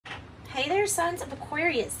Hey there, sons of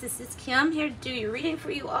Aquarius. This is Kim here to do your reading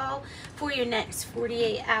for you all for your next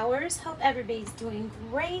 48 hours. Hope everybody's doing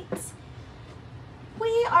great.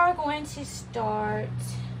 We are going to start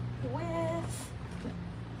with,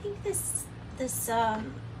 I think this let's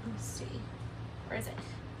see, where is it?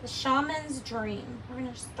 The Shaman's Dream. We're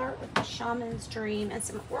going to start with the Shaman's Dream and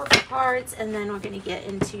some oracle cards, and then we're going to get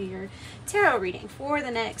into your tarot reading for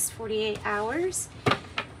the next 48 hours.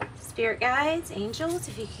 Spirit guides, angels,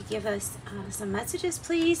 if you could give us some messages,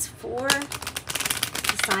 please, for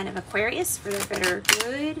the sign of Aquarius, for the better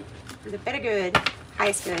good,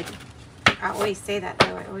 highest good. I always say that,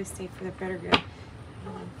 though. I always say for the better good. I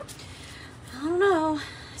don't know.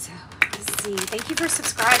 So, let's see. Thank you for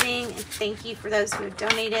subscribing, and thank you for those who have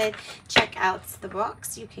donated. Check out the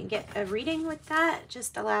box. You can get a reading with that.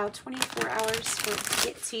 Just allow 24 hours for it to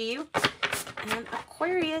get to you. And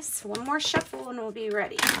Aquarius, one more shuffle and we'll be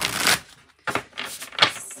ready.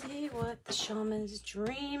 Let's see what the Shaman's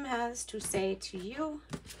Dream has to say to you.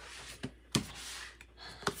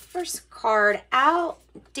 First card out,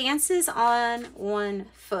 dances on one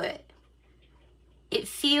foot. It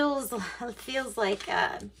feels like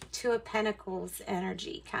Two of Pentacles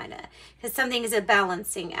energy, kind of, because something is a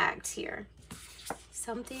balancing act here.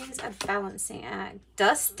 Something's a balancing act.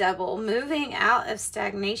 Dust Devil, moving out of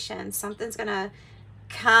stagnation. Something's going to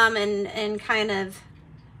come and kind of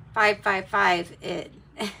 555 it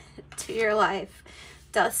to your life.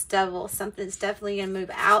 Dust Devil, something's definitely going to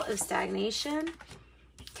move out of stagnation.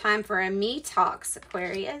 Time for a me-tox,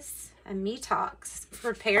 Aquarius. A me-tox.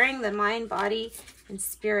 Preparing the mind, body, and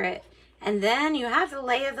spirit. And then you have the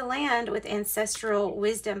lay of the land with ancestral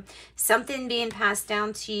wisdom. Something being passed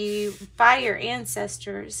down to you by your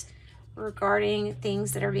ancestors regarding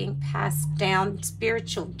things that are being passed down.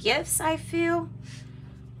 Spiritual gifts, I feel.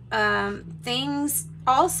 Things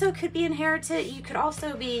also could be inherited. You could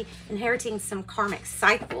also be inheriting some karmic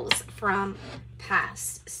cycles from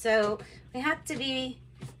past. So we have to be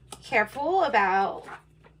careful about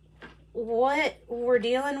what we're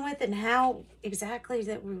dealing with and how exactly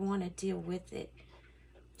that we want to deal with it.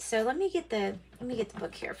 So let me get the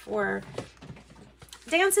book here for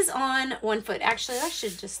dances on one foot. Actually, I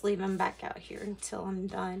should just leave them back out here until I'm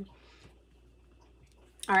done.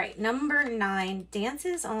 All right, number 9,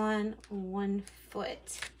 dances on one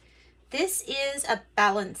foot. This is a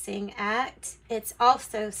balancing act. It's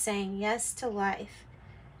also saying yes to life.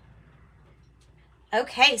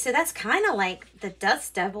 Okay, so that's kind of like the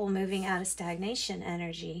Dust Devil moving out of stagnation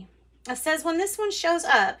energy. It says when this one shows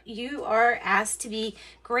up, you are asked to be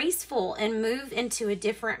graceful and move into a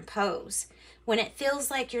different pose. When it feels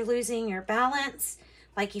like you're losing your balance,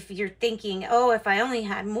 like if you're thinking, oh, if I only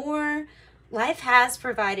had more, life has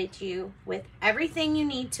provided you with everything you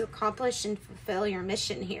need to accomplish and fulfill your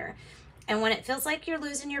mission here. And when it feels like you're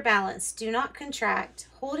losing your balance, do not contract,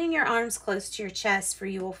 holding your arms close to your chest, for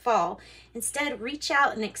you will fall. Instead, reach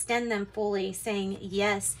out and extend them fully, saying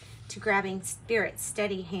yes to grabbing Spirit's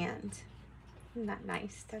steady hand. Isn't that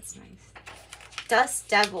nice? That's nice. Dust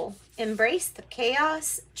Devil, embrace the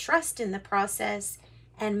chaos, trust in the process,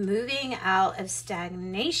 and moving out of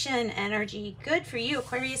stagnation energy. Good for you,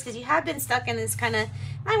 Aquarius, because you have been stuck in this kind of,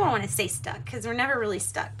 I don't want to say stuck, because we're never really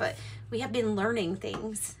stuck, but we have been learning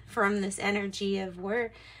things from this energy of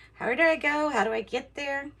how do I go? How do I get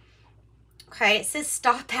there? Okay, it says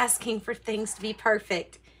stop asking for things to be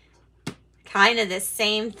perfect. Kind of the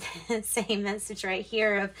same message right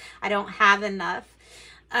here of I don't have enough.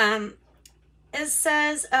 It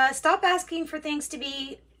says stop asking for things to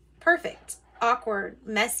be perfect. Awkward,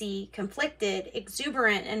 messy, conflicted,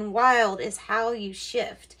 exuberant, and wild is how you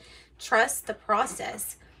shift. Trust the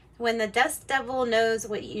process. When the Dust Devil knows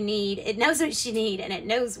what you need, it knows what you need, and it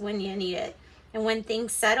knows when you need it. And when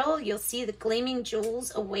things settle, you'll see the gleaming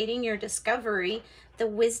jewels awaiting your discovery, the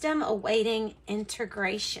wisdom awaiting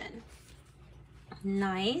integration.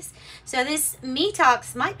 Nice. So this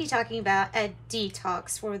me-tox might be talking about a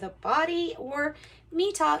detox for the body, or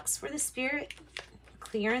me-tox for the spirit,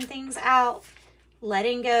 clearing things out,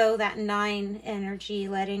 letting go, that 9 energy,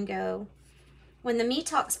 letting go. When the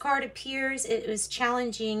me-tox card appears, it is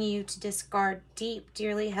challenging you to discard deep,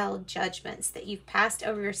 dearly held judgments that you've passed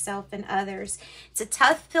over yourself and others. It's a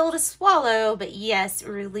tough pill to swallow, but yes,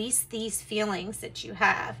 release these feelings that you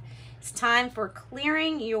have. It's time for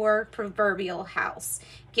clearing your proverbial house.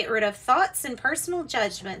 Get rid of thoughts and personal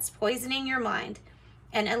judgments poisoning your mind,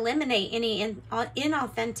 and eliminate any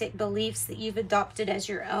inauthentic beliefs that you've adopted as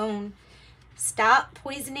your own. Stop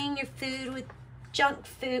poisoning your food with junk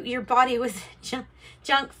food, your body with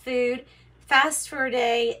junk food. Fast for a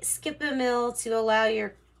day, skip a meal to allow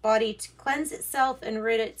your body to cleanse itself and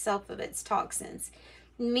rid itself of its toxins.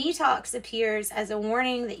 Detox appears as a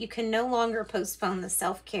warning that you can no longer postpone the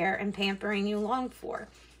self-care and pampering you long for.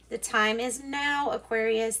 The time is now,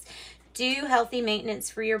 Aquarius. Do healthy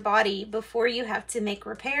maintenance for your body before you have to make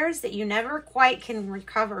repairs that you never quite can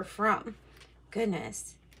recover from.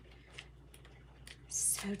 Goodness.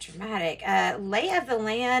 So dramatic. Lay of the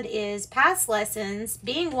land is past lessons,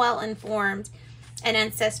 being well informed, and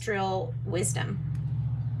ancestral wisdom.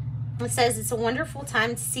 It says it's a wonderful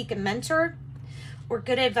time to seek a mentor or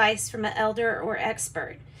good advice from an elder or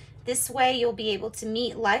expert. This way you'll be able to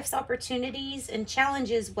meet life's opportunities and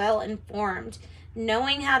challenges well informed.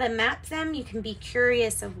 Knowing how to map them, you can be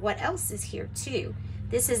curious of what else is here too.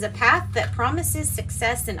 This is a path that promises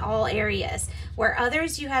success in all areas. Where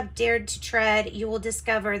others you have dared to tread, you will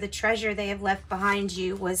discover the treasure they have left behind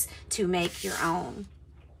you was to make your own.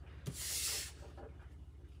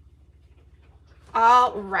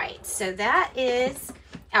 All right, so that is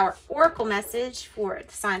our oracle message for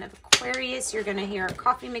the sign of Aquarius. You're going to hear a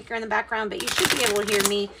coffee maker in the background, but you should be able to hear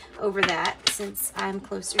me over that since I'm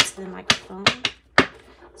closer to the microphone.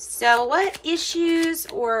 So what issues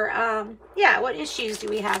or, what issues do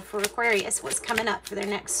we have for Aquarius? What's coming up for their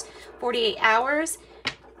next 48 hours?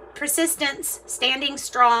 Persistence, standing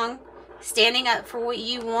strong, standing up for what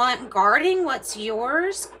you want, guarding what's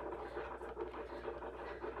yours.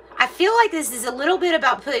 I feel like this is a little bit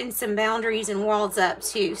about putting some boundaries and walls up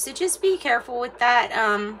too. So just be careful with that.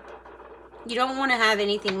 You don't want to have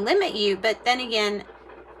anything limit you, but then again,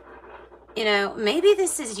 you know, maybe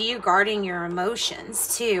this is you guarding your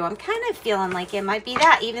emotions too. I'm kind of feeling like it might be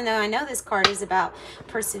that, even though I know this card is about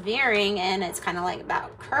persevering and it's kind of like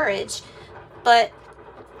about courage. But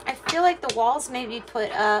I feel like the walls may be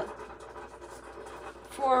put up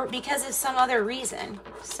because of some other reason.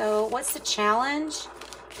 So what's the challenge?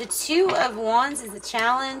 The Two of Wands is the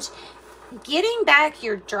challenge. Getting back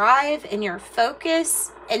your drive and your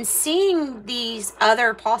focus and seeing these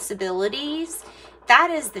other possibilities, that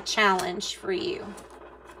is the challenge for you.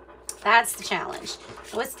 That's the challenge.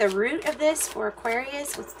 What's the root of this for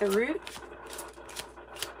Aquarius? What's the root?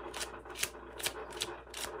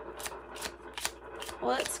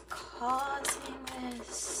 What's causing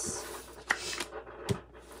this?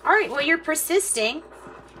 All right, well, you're persisting.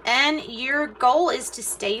 And your goal is to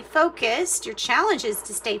stay focused. Your challenge is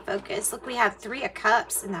to stay focused. Look, we have Three of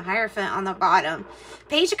Cups and the Hierophant on the bottom.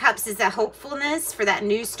 Page of Cups is that hopefulness for that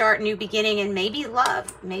new start, new beginning, and maybe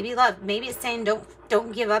love. Maybe love. Maybe it's saying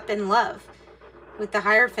don't give up in love with the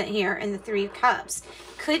Hierophant here and the Three of Cups.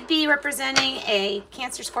 Could be representing a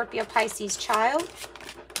Cancer, Scorpio, Pisces child.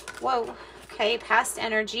 Whoa. Okay, past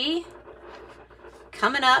energy.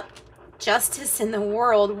 Coming up. Justice in the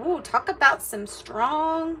world. Woo, talk about some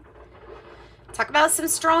strong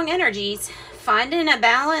energies. Finding a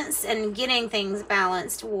balance and getting things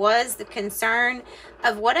balanced was the concern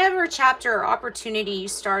of whatever chapter or opportunity you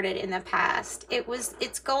started in the past.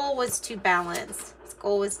 Its goal was to balance. Its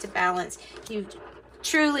goal was to balance. You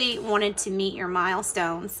truly wanted to meet your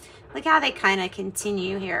milestones. Look how they kind of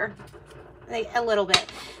continue here. A little bit.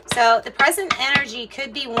 So the present energy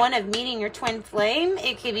could be one of meeting your twin flame.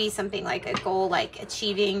 It could be something like a goal, like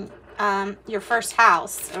achieving your first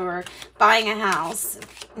house or buying a house,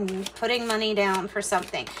 putting money down for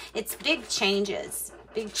something. It's big changes,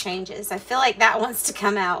 big changes. I feel like that wants to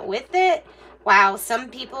come out with it. Wow, some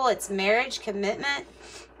people it's marriage, commitment.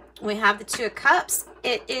 We have the Two of Cups.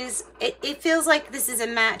 It feels like this is a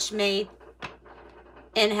match made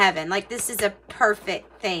in heaven. Like this is a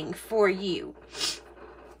perfect thing for you.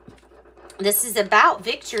 This is about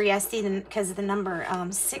victory. I see them because of the number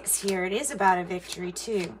 6 here. It is about a victory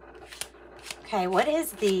too. Okay, what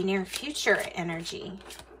is the near future energy?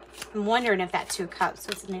 I'm wondering if that Two of Cups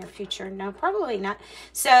was the near future. No, probably not.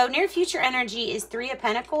 So near future energy is Three of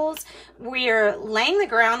Pentacles. We're laying the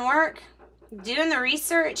groundwork, doing the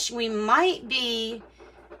research. We might be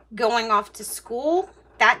going off to school.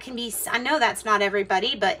 That can be, I know that's not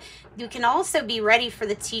everybody, but you can also be ready for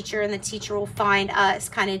the teacher and the teacher will find us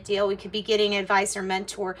kind of deal. We could be getting advice or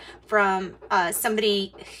mentor from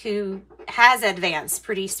somebody who has advanced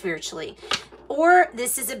pretty spiritually. Or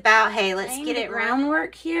this is about, hey, let's get it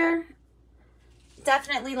groundwork here.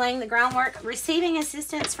 Definitely laying the groundwork, receiving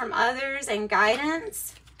assistance from others and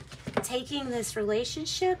guidance. Taking this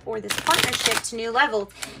relationship or this partnership to new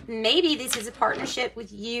levels. Maybe this is a partnership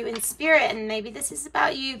with you in spirit, and maybe this is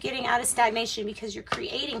about you getting out of stagnation because you're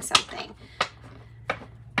creating something.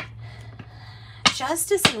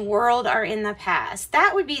 Justice and world are in the past.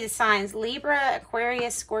 That would be the signs Libra,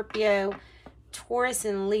 Aquarius, Scorpio, Taurus,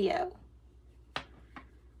 and Leo.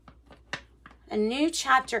 A new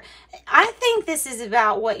chapter. I think this is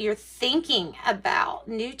about what you're thinking about.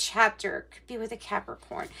 New chapter. Could be with a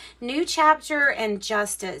Capricorn. New chapter and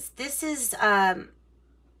justice. This is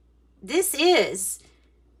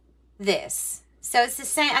this. So it's the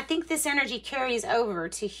same. I think this energy carries over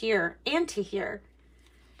to here and to here.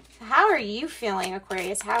 How are you feeling,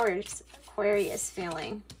 Aquarius? How is Aquarius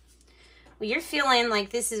feeling? Well, you're feeling like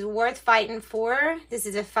this is worth fighting for. This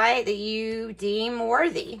is a fight that you deem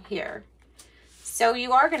worthy here. So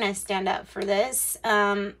you are going to stand up for this.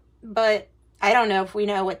 But I don't know if we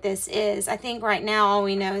know what this is. I think right now all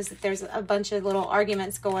we know is that there's a bunch of little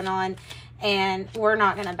arguments going on, and we're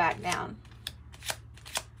not going to back down.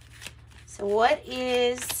 So what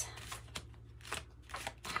is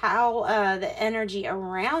how the energy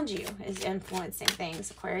around you is influencing things,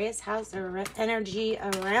 Aquarius? How's the energy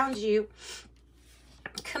around you?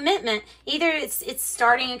 Commitment. Either it's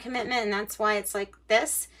starting a commitment, and that's why it's like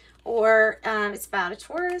this, or it's about a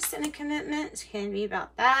Taurus and a commitment. It can be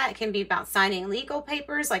about that. It can be about signing legal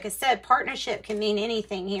papers. Like I said, partnership can mean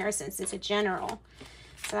anything here since it's a general.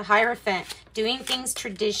 So the Hierophant, doing things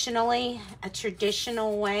traditionally, a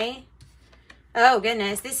traditional way. Oh,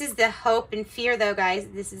 goodness. This is the hope and fear, though, guys.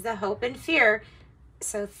 This is the hope and fear.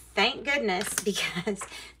 So thank goodness, because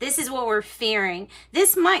this is what we're fearing.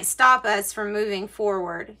 This might stop us from moving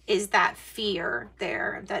forward, is that fear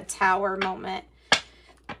there, that Tower moment.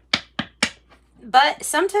 But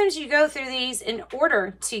sometimes you go through these in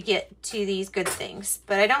order to get to these good things.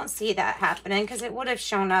 But I don't see that happening because it would have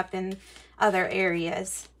shown up in other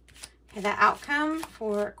areas. Okay, the outcome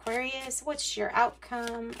for Aquarius. What's your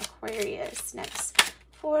outcome, Aquarius? Next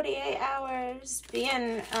 48 hours.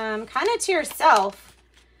 Being kind of to yourself.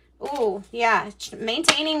 Ooh, yeah.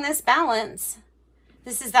 Maintaining this balance.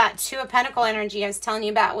 This is that Two of Pentacles energy I was telling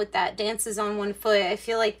you about with that dances on one foot. I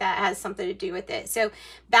feel like that has something to do with it. So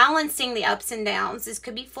balancing the ups and downs. This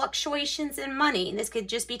could be fluctuations in money. This could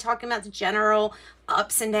just be talking about the general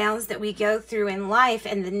ups and downs that we go through in life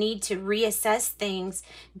and the need to reassess things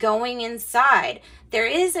going inside. There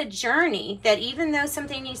is a journey that even though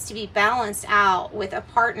something needs to be balanced out with a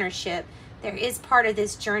partnership, there is part of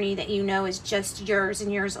this journey that you know is just yours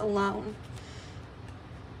and yours alone.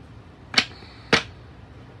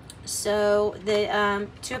 So the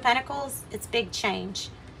Two of Pentacles, it's big change.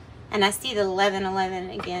 And I see the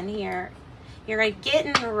 11-11 again here. You're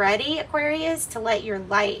getting ready, Aquarius, to let your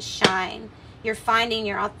light shine. You're finding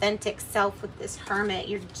your authentic self with this Hermit.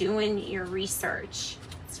 You're doing your research.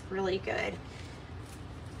 It's really good.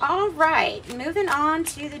 All right, moving on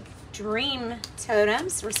to the Dream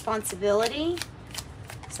Totems. Responsibility.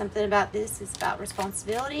 Something about this is about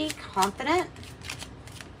responsibility. Confident.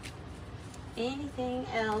 Anything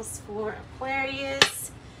else for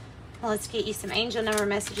Aquarius? Well, let's get you some angel number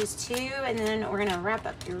messages too, and then we're going to wrap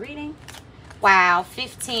up your reading. Wow,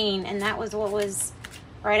 15, and that was what was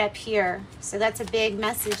right up here. So that's a big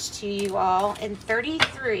message to you all. And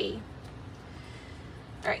 33.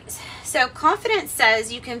 All right, so confidence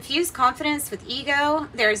says you confuse confidence with ego.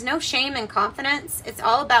 There is no shame in confidence. It's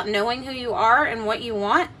all about knowing who you are and what you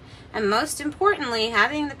want. And most importantly,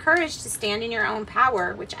 having the courage to stand in your own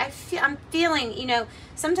power, which I'm feeling, you know,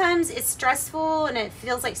 sometimes it's stressful and it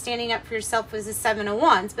feels like standing up for yourself was the 7 of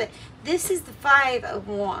Wands, but this is the 5 of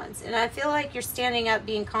Wands. And I feel like you're standing up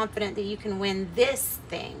being confident that you can win this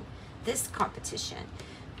thing, this competition.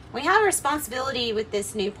 We have a responsibility with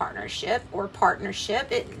this new partnership or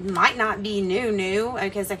partnership. It might not be new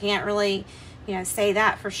because I can't really, you know, say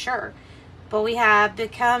that for sure. But we have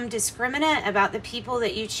become discriminate about the people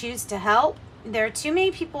that you choose to help. There are too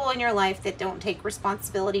many people in your life that don't take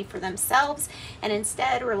responsibility for themselves and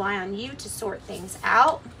instead rely on you to sort things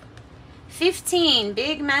out. 15,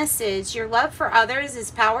 big message. Your love for others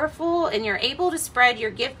is powerful and you're able to spread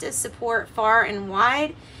your gift of support far and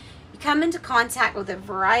wide. You come into contact with a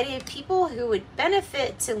variety of people who would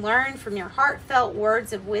benefit to learn from your heartfelt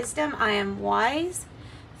words of wisdom. I am wise.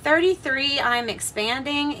 33, I'm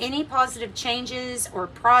expanding. Any positive changes or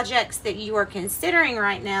projects that you are considering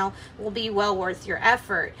right now will be well worth your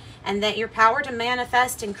effort, and that your power to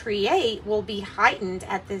manifest and create will be heightened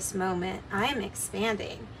at this moment. I am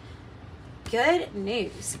expanding. Good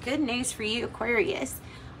news. Good news for you, Aquarius.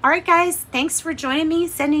 All right, guys, thanks for joining me.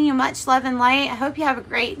 Sending you much love and light. I hope you have a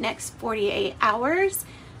great next 48 hours,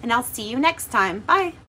 and I'll see you next time. Bye.